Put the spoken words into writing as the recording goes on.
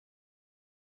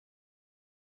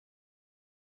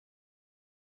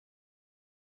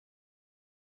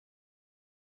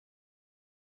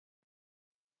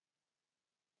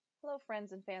Hello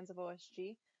friends and fans of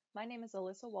OSG. My name is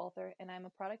Alyssa Walther and I'm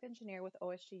a product engineer with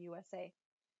OSG USA.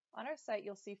 On our site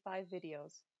you'll see 5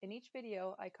 videos. In each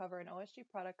video I cover an OSG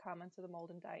product common to the mold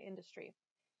and die industry.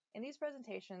 In these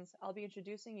presentations I'll be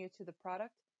introducing you to the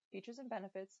product, features and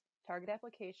benefits, target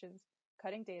applications,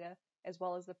 cutting data, as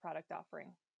well as the product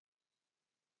offering.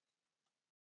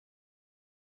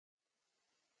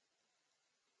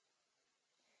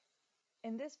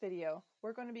 In this video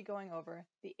we're going to be going over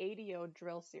the ADO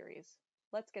drill series.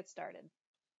 Let's get started.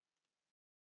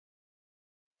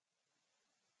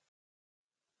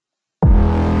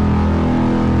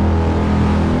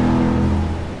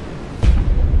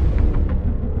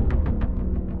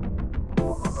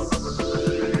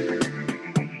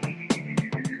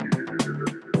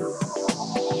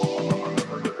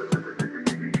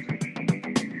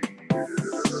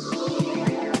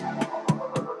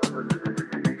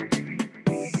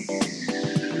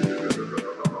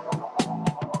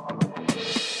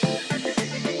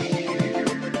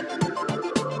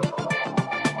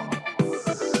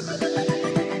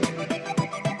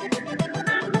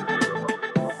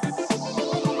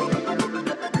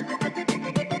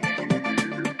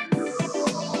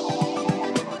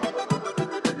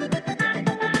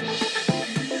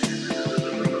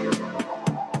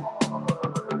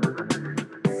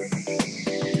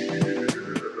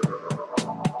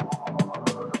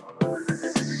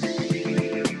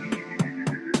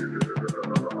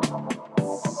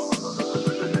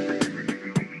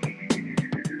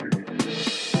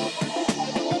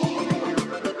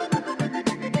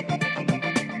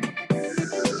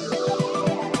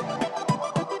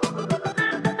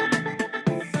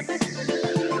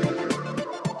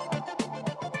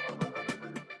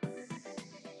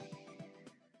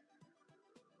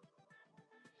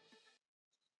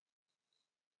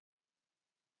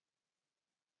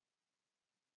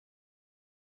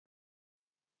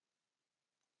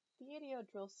 The ADO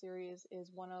drill series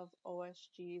is one of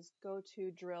OSG's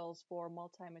go-to drills for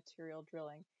multi-material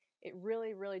drilling. It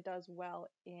really does well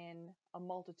in a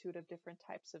multitude of different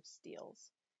types of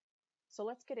steels. So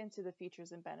let's get into the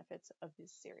features and benefits of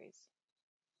this series.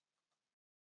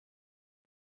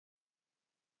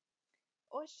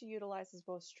 OSG utilizes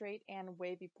both straight and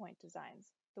wavy point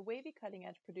designs. The wavy cutting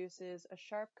edge produces a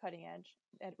sharp cutting edge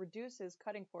that reduces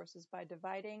cutting forces by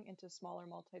dividing into smaller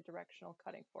multi-directional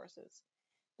cutting forces.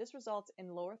 This results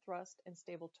in lower thrust and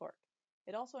stable torque.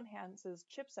 It also enhances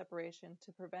chip separation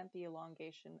to prevent the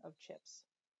elongation of chips.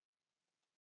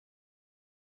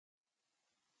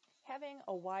 Having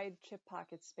a wide chip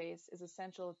pocket space is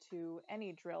essential to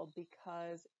any drill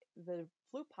because the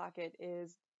flute pocket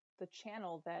is the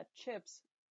channel that chips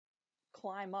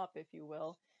climb up, if you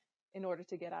will, in order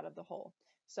to get out of the hole.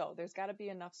 So there's got to be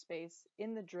enough space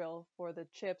in the drill for the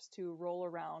chips to roll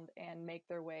around and make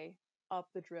their way up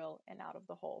the drill and out of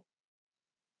the hole.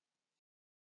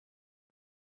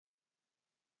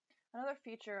 Another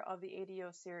feature of the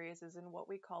ADO series is in what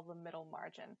we call the middle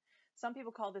margin. Some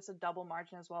people call this a double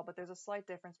margin as well, but there's a slight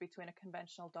difference between a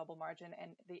conventional double margin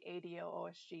and the ADO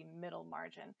OSG middle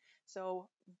margin. So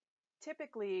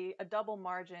typically a double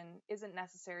margin isn't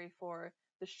necessary for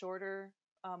the shorter,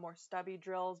 more stubby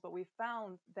drills, but we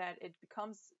found that it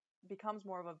becomes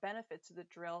more of a benefit to the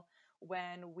drill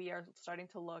when we are starting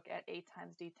to look at 8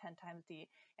 times D, 10 times D,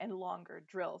 and longer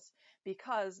drills,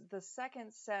 because the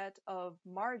second set of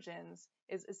margins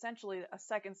is essentially a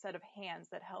second set of hands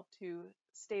that help to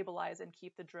stabilize and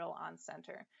keep the drill on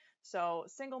center. So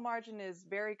single margin is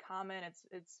very common.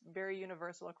 It's very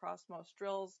universal across most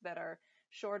drills that are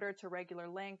shorter to regular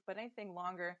length, but anything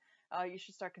longer, you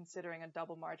should start considering a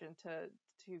double margin to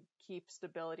keep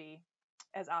stability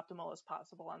as optimal as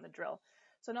possible on the drill.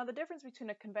 So now the difference between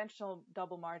a conventional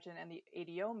double margin and the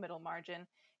ADO middle margin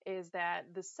is that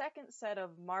the second set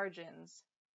of margins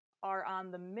are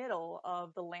on the middle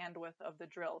of the land width of the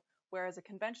drill, whereas a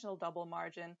conventional double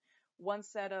margin, one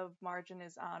set of margin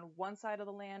is on one side of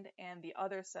the land and the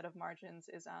other set of margins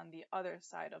is on the other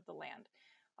side of the land.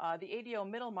 The ADO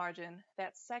middle margin,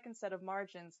 that second set of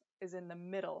margins is in the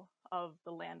middle of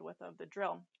the land width of the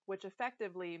drill, which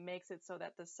effectively makes it so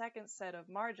that the second set of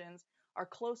margins are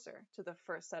closer to the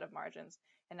first set of margins.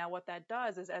 And now what that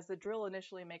does is, as the drill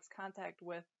initially makes contact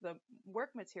with the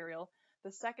work material,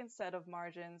 the second set of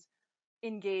margins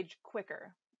engage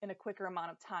quicker, in a quicker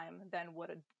amount of time than would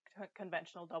a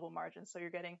conventional double margin. So you're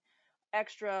getting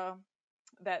extra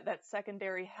that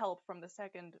secondary help from the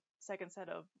second set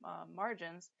of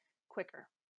margins quicker.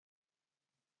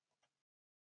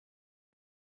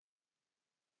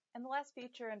 And the last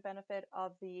feature and benefit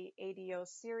of the ADO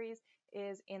series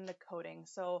is in the coating.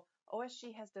 So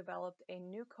OSG has developed a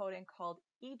new coating called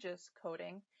Aegis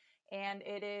coating, and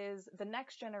it is the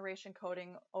next generation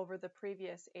coating over the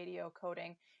previous ADO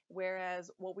coating, whereas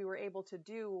what we were able to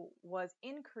do was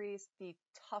increase the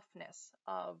toughness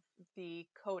of the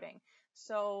coating.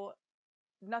 So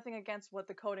nothing against what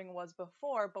the coating was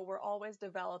before, but we're always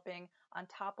developing on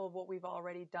top of what we've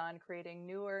already done, creating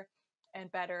newer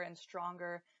and better and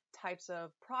stronger types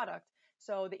of product.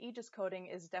 So the Aegis coating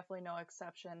is definitely no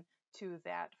exception to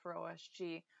that for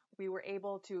OSG. We were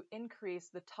able to increase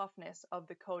the toughness of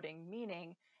the coating,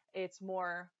 meaning it's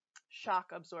more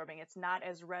shock absorbing. It's not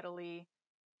as readily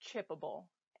chippable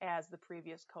as the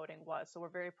previous coating was. So we're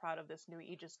very proud of this new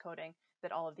Aegis coating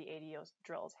that all of the ADO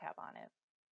drills have on it.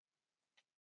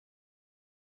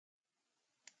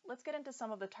 Let's get into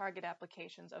some of the target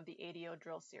applications of the ADO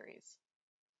drill series.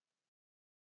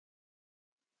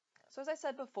 So as I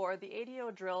said before, the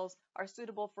ADO drills are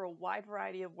suitable for a wide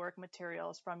variety of work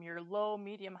materials, from your low,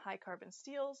 medium, high carbon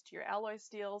steels to your alloy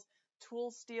steels,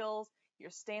 tool steels, your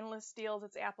stainless steels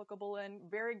it's applicable in,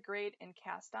 very great in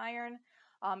cast iron.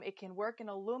 It can work in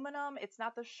aluminum. It's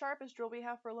not the sharpest drill we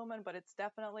have for aluminum, but it's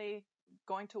definitely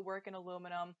going to work in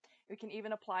aluminum. We can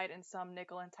even apply it in some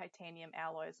nickel and titanium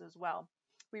alloys as well.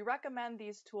 We recommend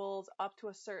these tools up to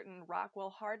a certain Rockwell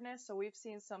hardness, so we've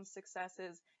seen some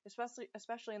successes,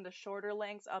 especially in the shorter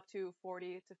lengths, up to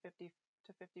 40 to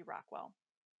 50 Rockwell.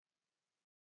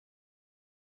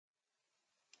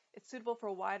 It's suitable for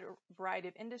a wide variety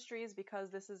of industries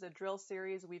because this is a drill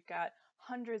series. We've got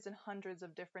hundreds and hundreds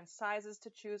of different sizes to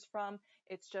choose from.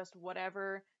 It's just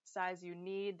whatever size you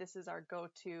need. This is our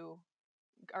go-to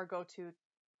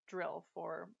drill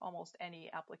for almost any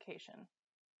application.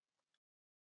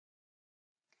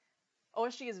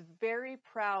 OSG is very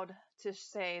proud to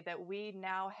say that we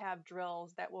now have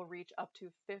drills that will reach up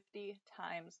to 50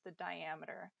 times the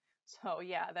diameter. So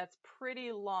yeah, that's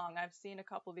pretty long. I've seen a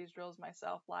couple of these drills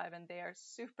myself live, and they are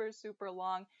super, super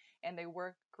long, and they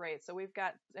work great. So we've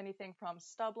got anything from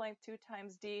stub length 2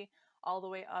 times D all the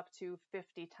way up to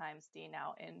 50 times D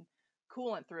now in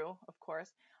coolant through, of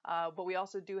course. But we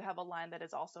also do have a line that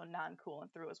is also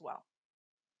non-coolant through as well.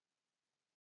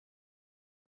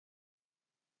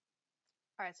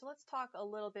 All right, so let's talk a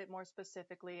little bit more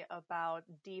specifically about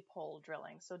deep hole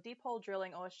drilling. So deep hole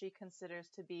drilling, OSG considers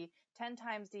to be 10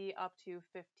 times D up to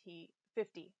 50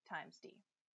 times D.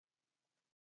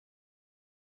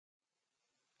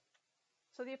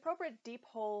 So the appropriate deep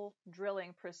hole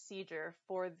drilling procedure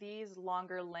for these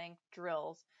longer length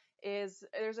drills is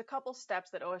there's a couple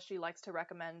steps that OSG likes to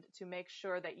recommend to make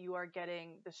sure that you are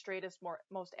getting the straightest,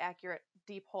 most accurate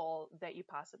deep hole that you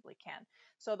possibly can.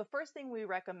 So the first thing we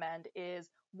recommend is,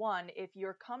 one, if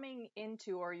you're coming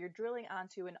into or you're drilling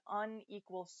onto an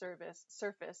unequal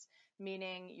surface,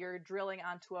 meaning you're drilling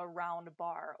onto a round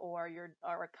bar or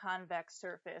a convex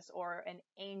surface or an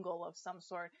angle of some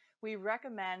sort, we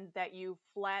recommend that you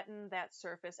flatten that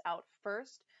surface out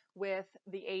first with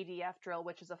the ADF drill,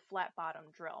 which is a flat bottom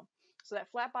drill. So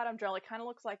that flat bottom drill, it kind of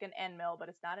looks like an end mill, but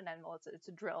it's not an end mill, it's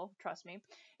a drill, trust me.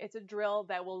 It's a drill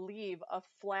that will leave a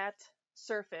flat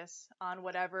surface on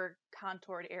whatever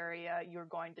contoured area you're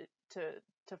going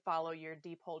to follow your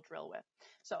deep hole drill with.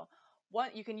 So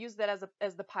you can use that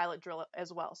as the pilot drill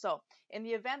as well. So in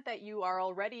the event that you are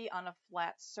already on a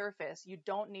flat surface, you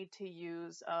don't need to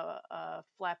use a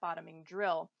flat bottoming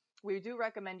drill. We do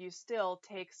recommend you still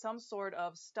take some sort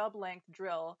of stub length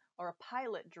drill or a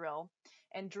pilot drill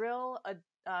and drill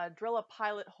a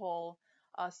pilot hole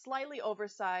slightly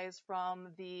oversized from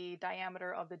the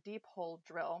diameter of the deep hole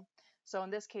drill. So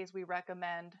in this case, we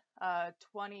recommend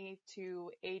 20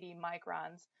 to 80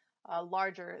 microns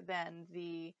larger than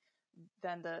the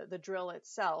drill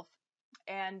itself,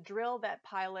 and drill that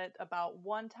pilot about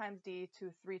 1 times D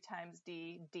to 3 times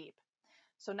D deep.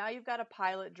 So now you've got a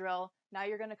pilot drill. Now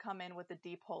you're going to come in with a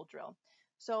deep hole drill.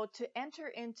 So to enter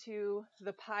into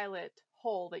the pilot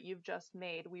hole that you've just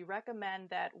made, we recommend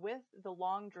that with the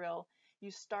long drill, you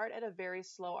start at a very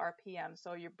slow RPM.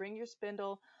 So you bring your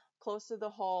spindle close to the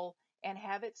hole and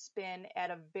have it spin at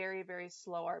a very, very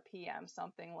slow RPM,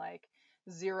 something like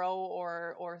 0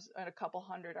 or a couple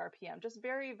hundred RPM. Just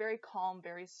very, very calm,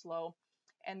 very slow,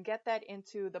 and get that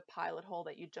into the pilot hole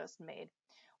that you just made.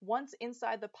 Once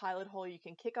inside the pilot hole, you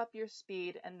can kick up your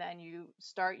speed, and then you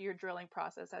start your drilling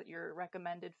process at your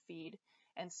recommended feed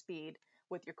and speed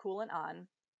with your coolant on.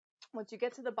 Once you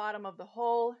get to the bottom of the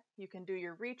hole, you can do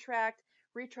your retract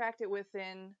it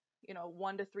within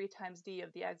 1 to 3 times D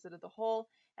of the exit of the hole,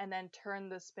 and then turn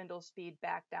the spindle speed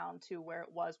back down to where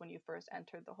it was when you first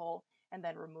entered the hole, and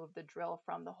then remove the drill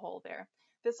from the hole there.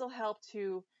 This will help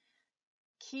to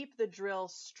keep the drill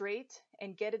straight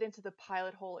and get it into the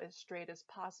pilot hole as straight as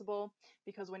possible,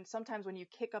 because sometimes when you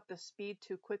kick up the speed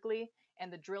too quickly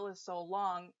and the drill is so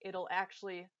long, it'll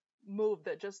actually move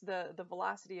the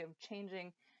velocity of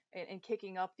changing and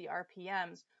kicking up the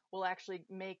RPMs will actually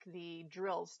make the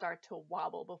drill start to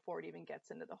wobble before it even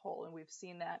gets into the hole. And we've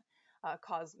seen that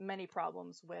cause many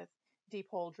problems with deep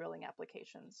hole drilling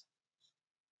applications.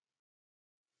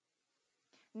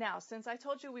 Now, since I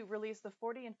told you we released the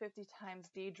 40 and 50 times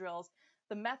D drills,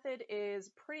 the method is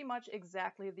pretty much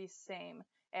exactly the same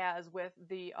as with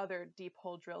the other deep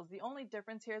hole drills. The only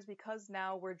difference here is because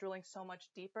now we're drilling so much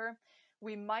deeper,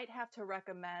 we might have to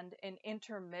recommend an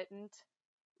intermittent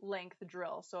length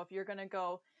drill. So if you're going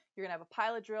to have a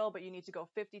pilot drill, but you need to go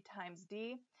 50 times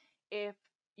D. If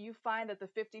you find that the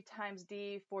 50 times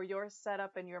D for your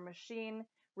setup and your machine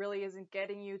really isn't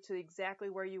getting you to exactly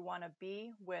where you want to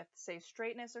be with, say,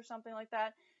 straightness or something like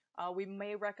that, we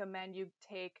may recommend you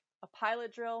take a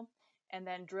pilot drill and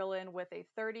then drill in with a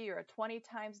 30 or a 20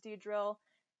 times D drill,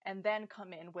 and then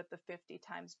come in with the 50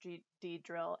 times D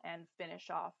drill and finish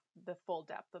off the full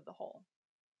depth of the hole.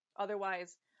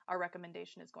 Otherwise, our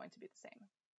recommendation is going to be the same.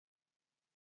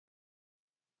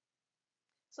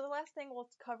 So the last thing we'll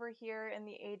cover here in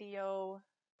the ADO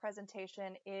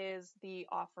presentation is the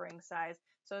offering size.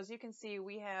 So as you can see,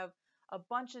 we have a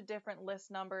bunch of different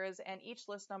list numbers, and each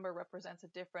list number represents a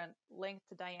different length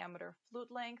to diameter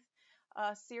flute length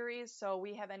series. So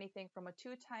we have anything from a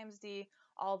 2 times D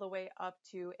all the way up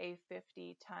to a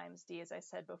 50 times D, as I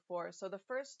said before. So the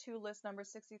first two list numbers,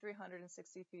 6300 and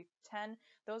 6310,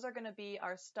 those are going to be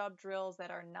our stub drills that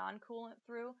are non-coolant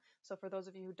through. So for those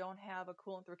of you who don't have a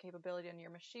coolant through capability on your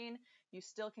machine, you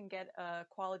still can get a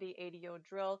quality ADO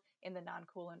drill in the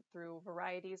non-coolant through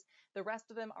varieties. The rest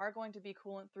of them are going to be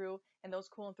coolant through, and those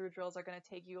coolant through drills are going to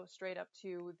take you straight up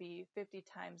to the 50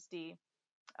 times D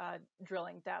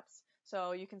drilling depths.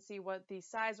 So you can see what the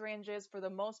size range is. For the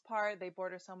most part, they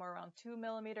border somewhere around 2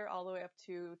 millimeter all the way up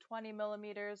to 20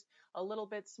 millimeters, a little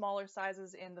bit smaller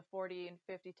sizes in the 40 and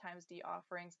 50 times D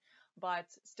offerings, but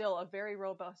still a very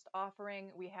robust offering.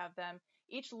 We have them.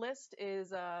 Each list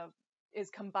is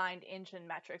combined inch and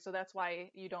metric. So that's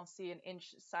why you don't see an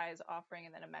inch size offering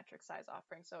and then a metric size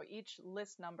offering. So each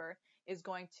list number is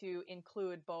going to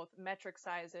include both metric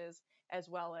sizes as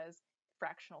well as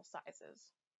fractional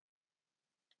sizes.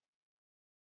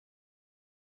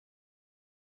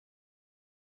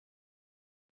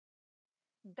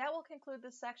 That will conclude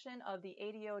this section of the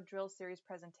ADO Drill Series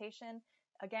presentation.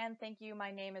 Again, thank you.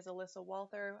 My name is Alyssa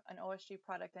Walther, an OSG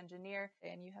product engineer,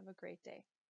 and you have a great day.